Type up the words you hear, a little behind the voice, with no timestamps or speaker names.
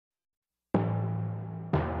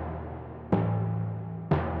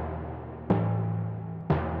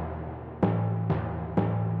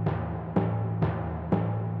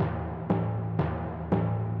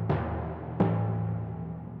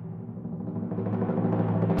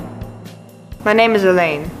My name is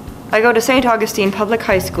Elaine. I go to St. Augustine Public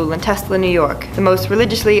High School in Tesla, New York, the most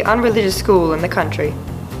religiously unreligious school in the country.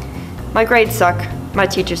 My grades suck. My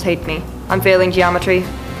teachers hate me. I'm failing geometry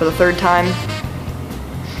for the 3rd time.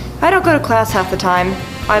 I don't go to class half the time.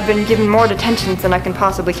 I've been given more detentions than I can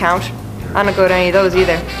possibly count. I don't go to any of those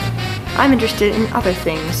either. I'm interested in other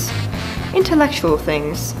things. Intellectual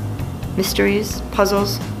things. Mysteries,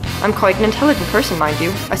 puzzles. I'm quite an intelligent person, mind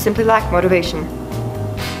you. I simply lack motivation.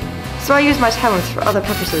 So I use my talents for other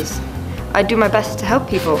purposes. I do my best to help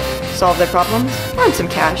people, solve their problems, earn some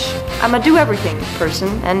cash. I'm a do-everything person,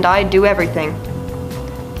 and I do everything.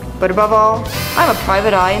 But above all, I'm a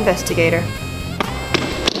private eye investigator.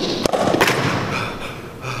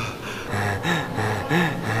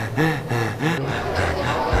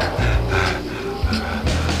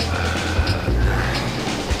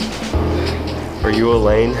 Are you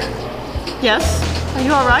Elaine? Yes. Are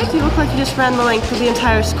you alright? You look like you just ran the length of the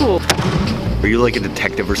entire school. Are you like a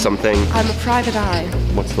detective or something? I'm a private eye.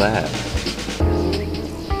 What's that?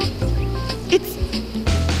 It's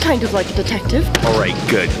kind of like a detective. Alright,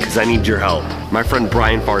 good, because I need your help. My friend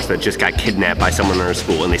Brian Farstvedt just got kidnapped by someone in our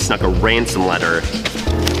school and they snuck a ransom letter,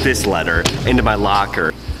 this letter, into my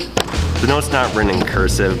locker. The note's not written in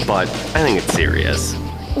cursive, but I think it's serious.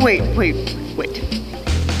 Wait.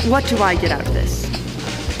 What do I get out of this?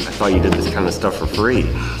 I thought you did this kind of stuff for free.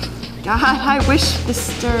 God, I wish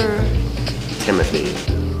Mr. Timothy.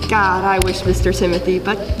 God, I wish Mr. Timothy,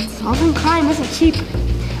 but solving crime isn't cheap.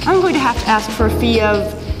 I'm going to have to ask for a fee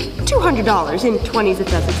of $200 in 20s if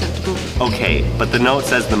that's acceptable. Okay, but the note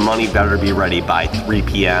says the money better be ready by 3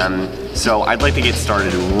 p.m. So I'd like to get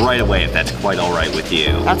started right away if that's quite all right with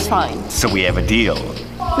you. That's fine. So we have a deal.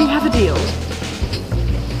 We have a deal.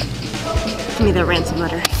 Give me that ransom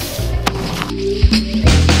letter.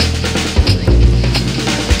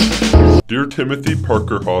 Dear Timothy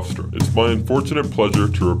Parker Hofstra, it's my unfortunate pleasure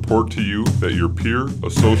to report to you that your peer,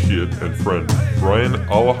 associate, and friend, Brian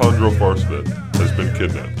Alejandro Farstvedt, has been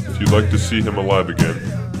kidnapped. If you'd like to see him alive again,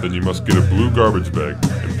 then you must get a blue garbage bag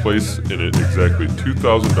and place in it exactly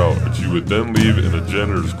 $2,000, which you would then leave in a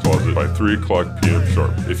janitor's closet by 3 o'clock p.m.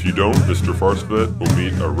 sharp. If you don't, Mr. Farstvedt will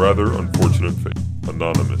meet a rather unfortunate fate.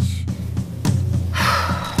 Anonymous.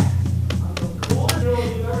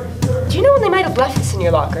 Do you know when they might have left this in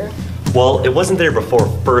your locker? Well, it wasn't there before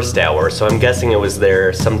first hour, so I'm guessing it was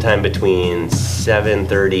there sometime between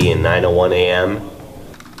 7:30 and 9:01 a.m.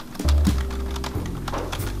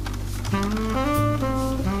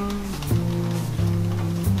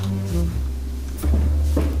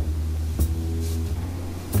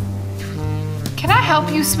 Can I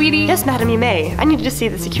help you, sweetie? Yes, madam, you may. I needed to see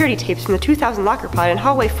the security tapes from the 2000 locker pod in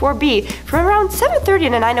hallway 4B from around 7:30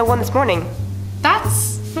 to 9:01 this morning.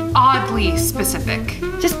 That's oddly specific.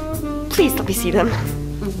 Just please let me see them.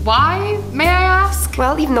 Why, may I ask?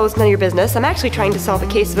 Well, even though it's none of your business, I'm actually trying to solve a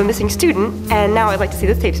case of a missing student, and now I'd like to see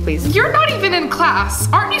those tapes, please. You're not even in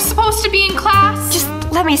class. Aren't you supposed to be in class? Just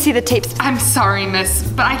let me see the tapes. I'm sorry, miss,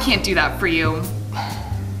 but I can't do that for you.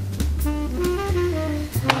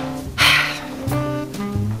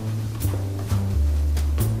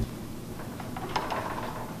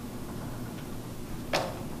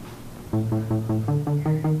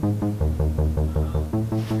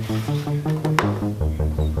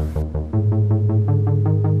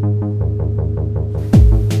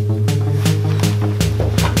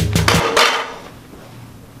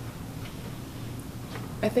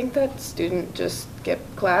 I think that student just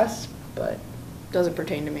skipped class, but doesn't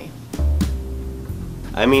pertain to me.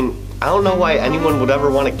 I mean, I don't know why anyone would ever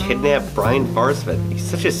want to kidnap Brian Farstvedt. He's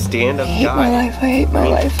such a stand-up guy. I hate my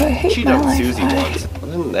life, I hate my life. Cheated on Susie once.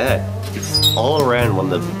 Other than that, he's all around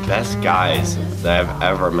one of the best guys that I've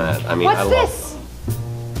ever met. I mean, What's I love this?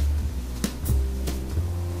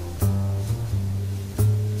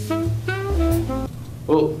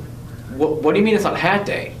 Well, what do you mean it's not hat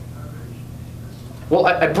day? Well,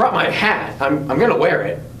 I brought my hat. I'm gonna wear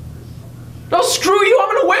it. No, screw you, I'm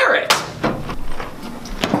gonna wear it!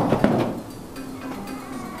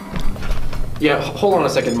 Yeah, hold on a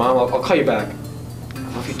second, Mom. I'll call you back. I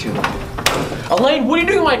love you too. Elaine, what are you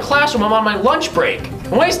doing in my classroom? I'm on my lunch break.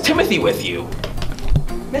 And why is Timothy with you?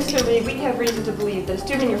 Mr. Lee, we have reason to believe that a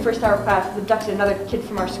student in your first hour class has abducted another kid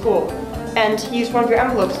from our school, and he used one of your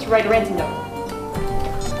envelopes to write a ransom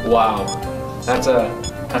note. Wow, that's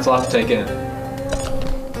a lot to take in.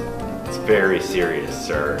 It's very serious,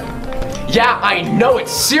 sir. Yeah, I know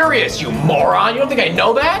it's serious, you moron. You don't think I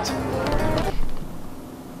know that?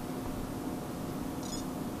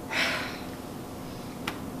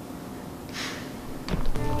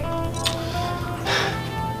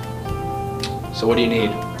 So what do you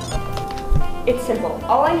need? It's simple.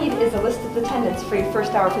 All I need is a list of attendance for your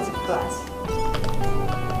first hour physics class.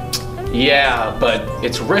 Yeah, but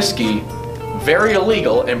it's risky, very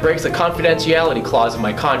illegal, and breaks the confidentiality clause in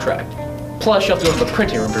my contract. Plus, you have to go to the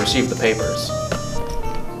printing room to receive the papers.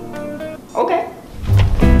 Okay.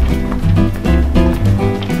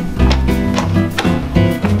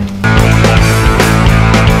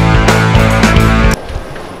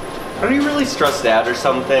 Are you really stressed out or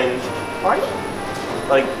something? Are you?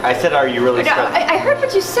 Like, I said, are you really stressed? I heard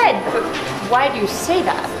what you said, but why do you say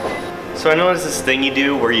that? So I noticed this thing you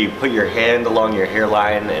do where you put your hand along your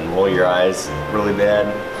hairline and roll your eyes really bad.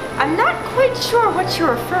 I'm not quite sure what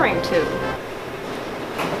you're referring to.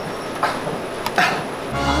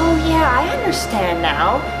 Oh yeah, I understand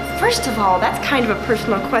now. First of all, that's kind of a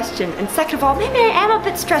personal question, and second of all, maybe I am a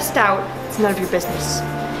bit stressed out. It's none of your business.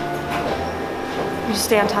 You just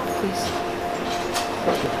stay on top, please.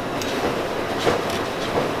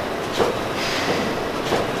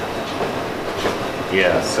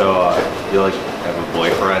 Yeah, so, you like have a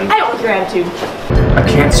boyfriend? I don't like your attitude. I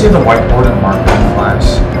can't see the whiteboard and marker in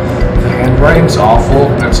class. The handwriting's awful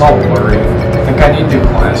and it's all blurry. I think I need new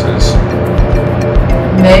glasses.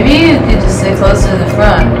 Maybe you could just sit closer to the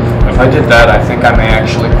front. If I did that, I think I may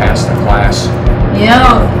actually pass the class. You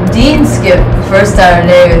know, Dean skipped the first hour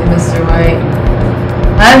day with Mr. White.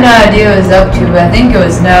 I have no idea what he was up to, but I think it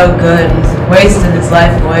was no good. He's wasted his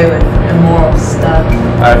life away with immoral stuff.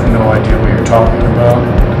 I have no idea what you're talking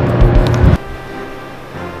about.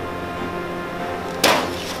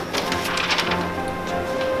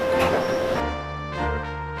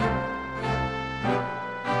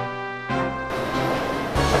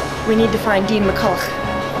 We need to find Dean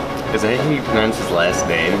McCullough. Is that how you pronounce his last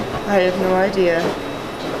name? I have no idea.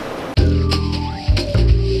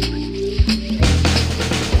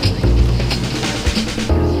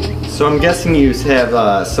 So I'm guessing you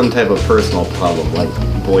have some type of personal problem, like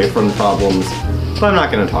boyfriend problems, but I'm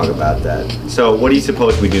not going to talk about that. So what do you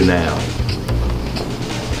suppose we do now?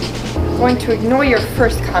 I'm going to ignore your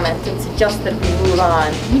first comment and suggest that we move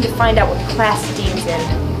on. We need to find out what class Dean's in.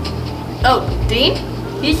 Oh, Dean?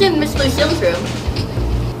 He's in Miss Lucille's room.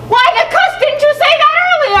 Why the cuss didn't you say that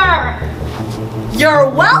earlier? You're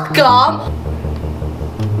welcome!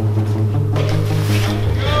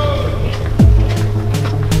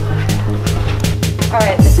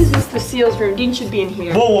 Alright, this is Miss Lucille's room. Dean should be in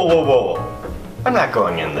here. Whoa, whoa, whoa, whoa. I'm not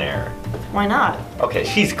going in there. Why not? Okay,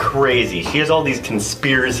 she's crazy. She has all these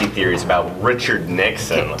conspiracy theories about Richard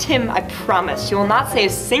Nixon. Okay, Tim, I promise, you will not say a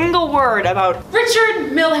single word about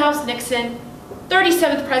Richard Milhouse Nixon,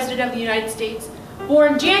 37th President of the United States,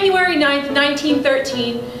 born January 9th,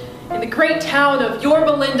 1913, in the great town of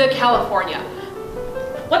Yorba Linda, California.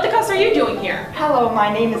 What the cuss are you doing here? Hello,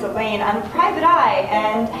 my name is Elaine. I'm a private eye,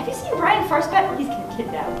 and have you seen Brian Farstvedt? He's getting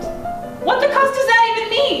kidnapped. What the cuss does that even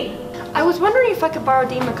mean? I was wondering if I could borrow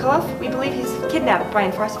Dean McCullough. We believe he's kidnapped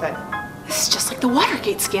Brian Farstvedt. This is just like the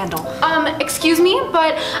Watergate scandal. Excuse me,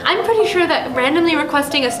 but I'm pretty sure that randomly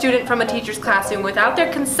requesting a student from a teacher's classroom without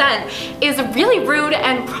their consent is really rude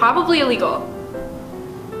and probably illegal.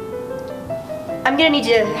 I'm gonna need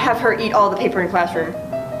you to have her eat all the paper in classroom.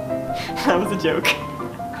 That was a joke.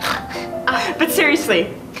 But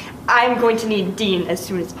seriously, I'm going to need Dean as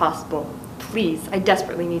soon as possible. Please, I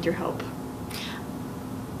desperately need your help.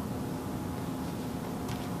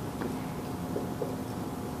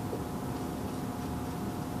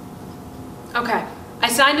 Okay, I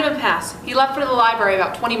signed him a pass. He left for the library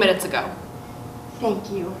about 20 minutes ago.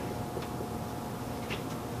 Thank you.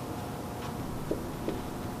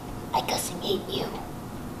 I doesn't hate you.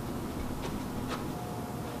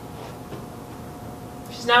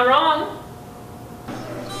 She's not wrong.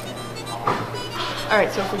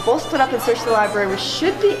 Alright, so if we both split up and search the library, we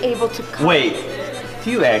should be able to Wait,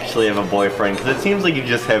 do you actually have a boyfriend? Because it seems like you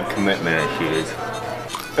just have commitment issues.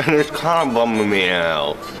 And it's kind of bumming me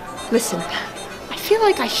out. Listen, I feel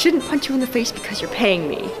like I shouldn't punch you in the face because you're paying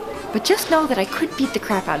me. But just know that I could beat the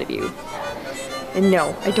crap out of you. And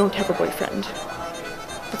no, I don't have a boyfriend.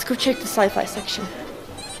 Let's go check the sci-fi section.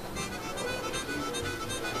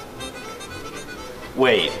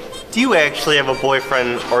 Wait, do you actually have a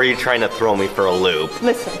boyfriend, or are you trying to throw me for a loop?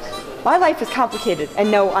 Listen, my life is complicated, and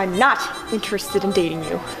no, I'm not interested in dating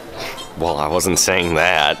you. Well, I wasn't saying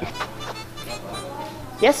that.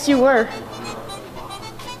 Yes, you were.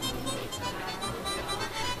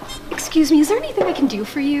 Excuse me, is there anything I can do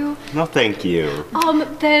for you? No, thank you.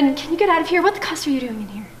 Then can you get out of here? What the cuss are you doing in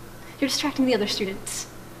here? You're distracting the other students.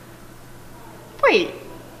 Wait,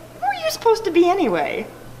 who are you supposed to be anyway?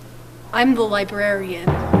 I'm the librarian.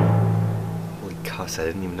 Holy cuss, I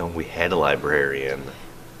didn't even know we had a librarian.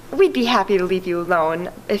 we'd be happy to leave you alone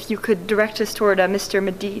if you could direct us toward Mr.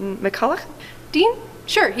 McCullough. Dean?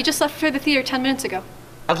 Sure, he just left for the theater 10 minutes ago.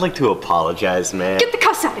 I'd like to apologize, man. Get the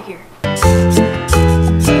cuss out of here!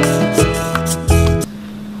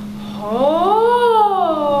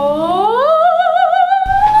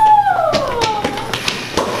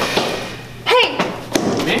 Hey!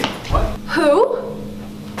 Me? What?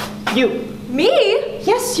 Who? You. Me?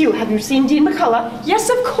 Yes, you. Have you seen Dean McCullough? Yes,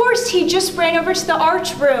 of course. He just ran over to the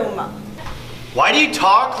arch room. Why do you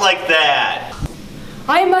talk like that?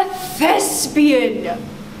 I'm a thespian.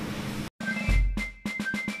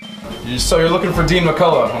 So you're looking for Dean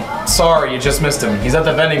McCullough. Sorry, you just missed him. He's at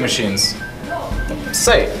the vending machines.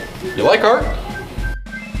 Say, you like art?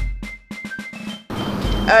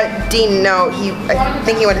 Dean, no. I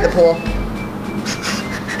think he went to the pool.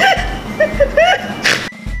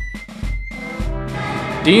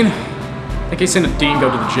 Dean? I think he's seen a Dean go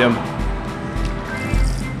to the gym.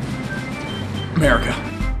 America.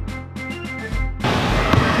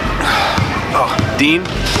 Oh, Dean?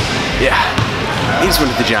 Yeah. He just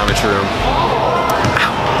went to the geometry room.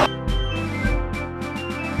 Ow.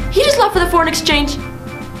 He just left for the foreign exchange.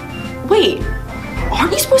 Wait,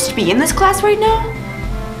 aren't you supposed to be in this class right now?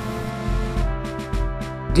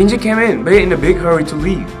 Ginger came in, but in a big hurry to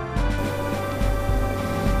leave.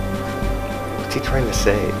 What's he trying to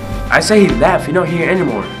say? I say he left, he's not here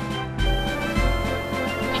anymore.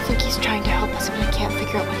 I think he's trying to help us, but I can't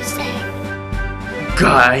figure out what he's saying.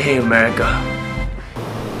 God, I hate America.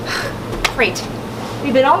 Great.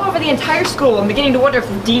 We've been all over the entire school. I'm beginning to wonder if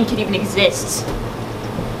the dean could even exist.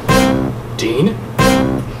 Dean?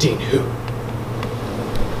 Dean who?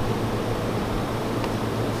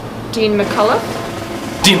 Dean McCullough?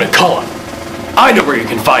 Dean McCullough! I know where you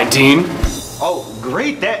can find Dean! Oh,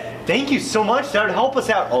 great. Thank you so much. That would help us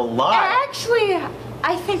out a lot. Actually,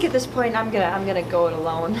 I think at this point I'm gonna go it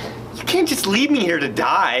alone. You can't just leave me here to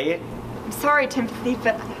die. I'm sorry, Timothy,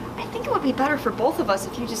 but I think it would be better for both of us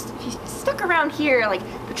if you stuck around here, like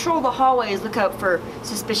patrol the hallways, look out for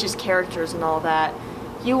suspicious characters and all that.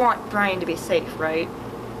 You want Brian to be safe, right?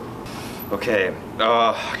 Okay.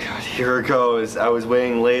 Oh, God, here it goes. I was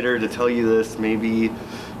waiting later to tell you this, maybe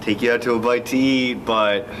take you out to a bite to eat,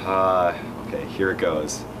 but, okay, here it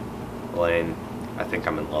goes. Elaine, I think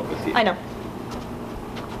I'm in love with you. I know.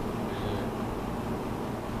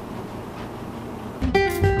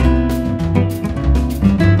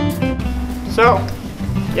 So,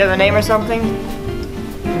 you have a name or something?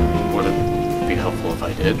 Would it be helpful if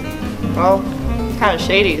I did? Well, kind of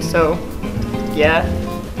shady, so yeah.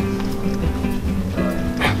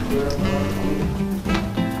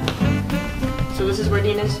 So this is where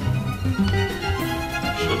Dean is?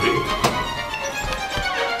 Should be.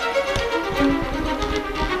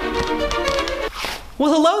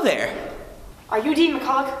 Well, hello there. Are you Dean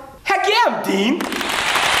McCullough? Heck yeah, I'm Dean.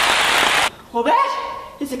 Well, that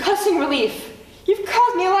is a cussing relief. You've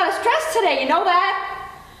caused me a lot of stress today, you know that?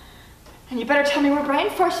 And you better tell me where Brian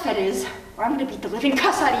Farstvedt is, or I'm gonna beat the living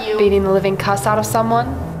cuss out of you. Beating the living cuss out of someone?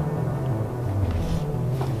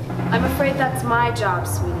 I'm afraid that's my job,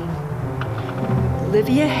 sweetie.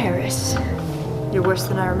 Olivia Harris. You're worse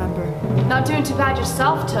than I remember. Not doing too bad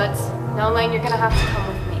yourself, Toots. Now, Elaine, you're gonna have to come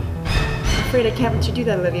with me. I'm afraid I can't let you do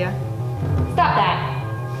that, Olivia. Stop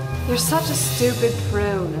that. You're such a stupid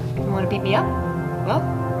prune. You want to beat me up? Well,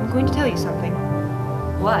 I'm going to tell you something.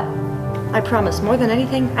 What? I promise, more than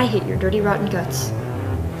anything, I hate your dirty, rotten guts.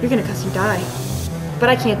 You're gonna cuss and die. But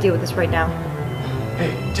I can't deal with this right now.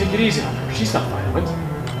 Hey, take it easy on her. She's not violent.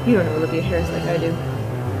 You don't know Olivia Harris like I do.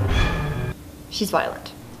 She's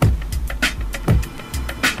violent.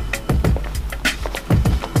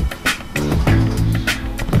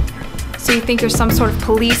 So you think you're some sort of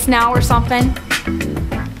police now or something?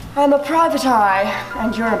 I'm a private eye,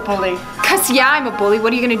 and you're a bully. 'Cause yeah, I'm a bully.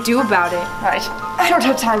 What are you gonna do about it? Right. I don't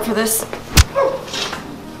have time for this.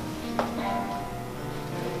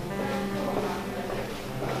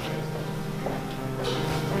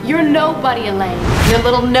 You're nobody, Elaine. You're a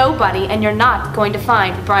little nobody, and you're not going to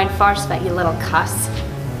find Brian Farstvedt, you little cuss.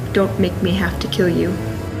 Don't make me have to kill you.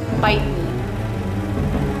 Bite me.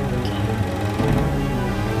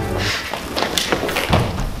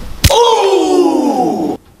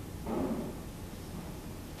 Ooh!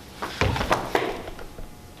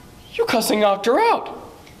 You cussing knocked her out.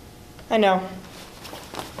 I know.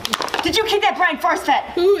 Did you kidnap Brian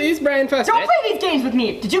Farstvedt? Who is Brian Farstvedt? Don't play these games with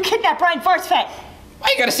me. Did you kidnap Brian Farstvedt? Why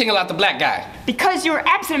you gotta single out the black guy? Because you were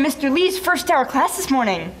absent in Mr. Lee's first hour class this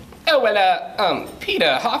morning. Oh, well,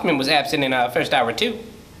 Peter Hoffman was absent in first hour too.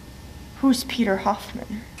 Who's Peter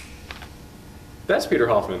Hoffman? That's Peter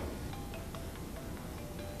Hoffman.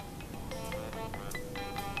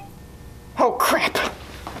 Oh, crap.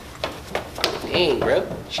 Dang, bro.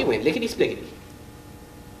 She went lickety-splickety.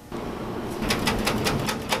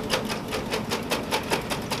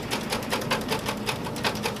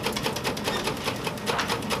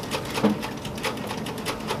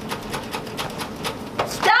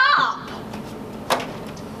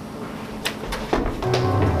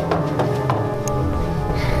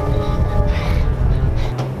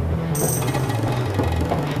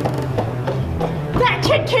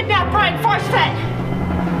 Kidnapped Brian Farstvedt!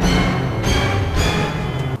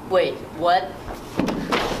 Wait, what?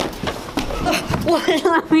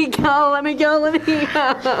 Let me go.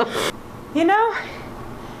 You know,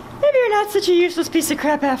 maybe you're not such a useless piece of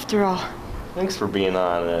crap after all. Thanks for being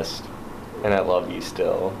honest. And I love you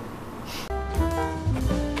still.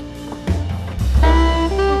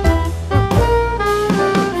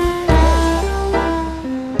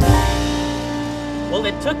 Well,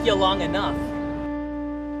 it took you long enough.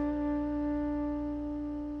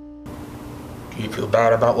 Do you feel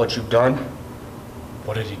bad about what you've done?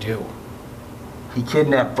 What did he do? He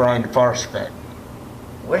kidnapped Brian Farstvedt.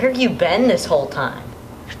 Where have you been this whole time?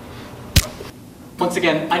 Once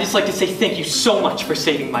again, I'd just like to say thank you so much for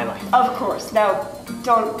saving my life. Of course. Now,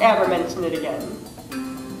 don't ever mention it again.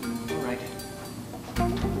 Right.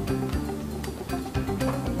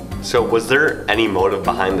 So was there any motive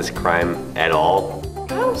behind this crime at all?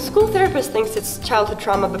 Well, school therapist thinks it's childhood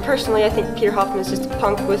trauma, but personally I think Peter Hoffman is just a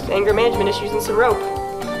punk with anger management issues and some rope.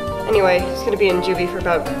 Anyway, he's gonna be in juvie for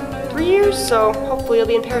about 3 years, so hopefully he'll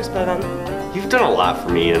be in Paris by then. You've done a lot for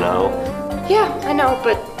me, you know. Yeah, I know,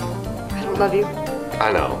 but I don't love you.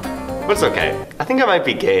 I know, but it's okay. I think I might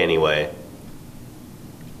be gay anyway.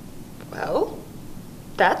 Well,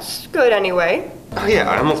 that's good anyway. Oh yeah,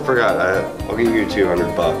 I almost forgot. I'll give you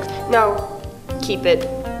 $200. No, keep it.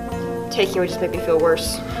 Taking it would just make me feel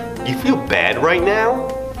worse. You feel bad right now?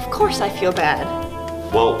 Of course I feel bad.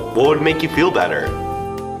 Well, what would make you feel better?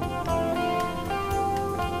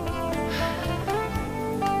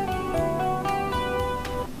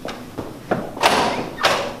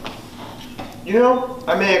 You know,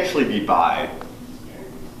 I may actually be bi.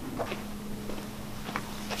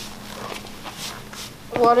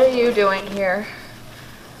 What are you doing here?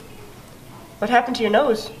 What happened to your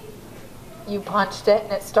nose? You punched it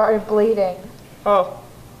and it started bleeding. Oh,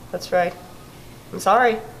 that's right. I'm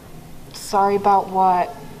sorry. Sorry about what?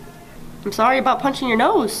 I'm sorry about punching your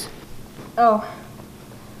nose. Oh,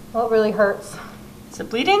 well, it really hurts. Is it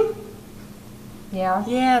bleeding? Yeah.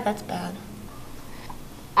 Yeah, that's bad.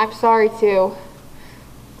 I'm sorry too.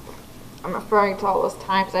 I'm referring to all those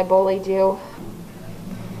times I bullied you.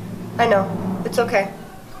 I know. It's okay.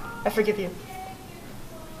 I forgive you.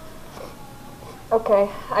 Okay,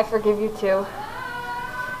 I forgive you too.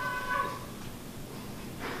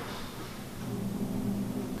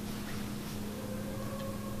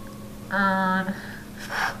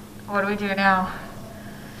 What do we do now?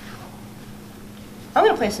 I'm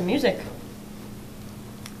gonna play some music.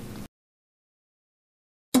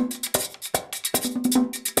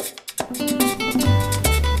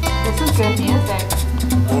 This is good music.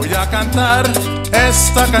 Voy a cantar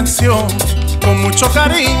esta canción con mucho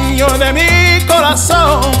cariño de mi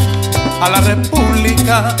corazón a la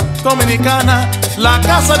República Dominicana, la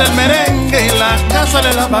casa del merengue y la casa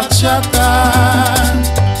de la bachata.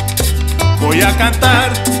 Voy a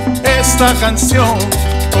cantar esta canción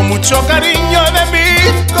con mucho cariño de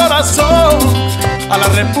mi corazón a la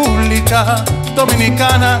República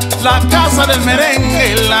Dominicana, la casa del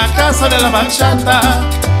merengue y la casa de la bachata.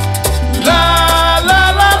 La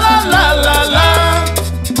la la la la la la,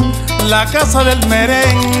 la casa del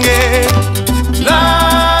merengue.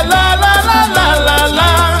 La la la la la la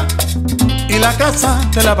la, y la casa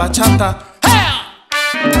de la bachata.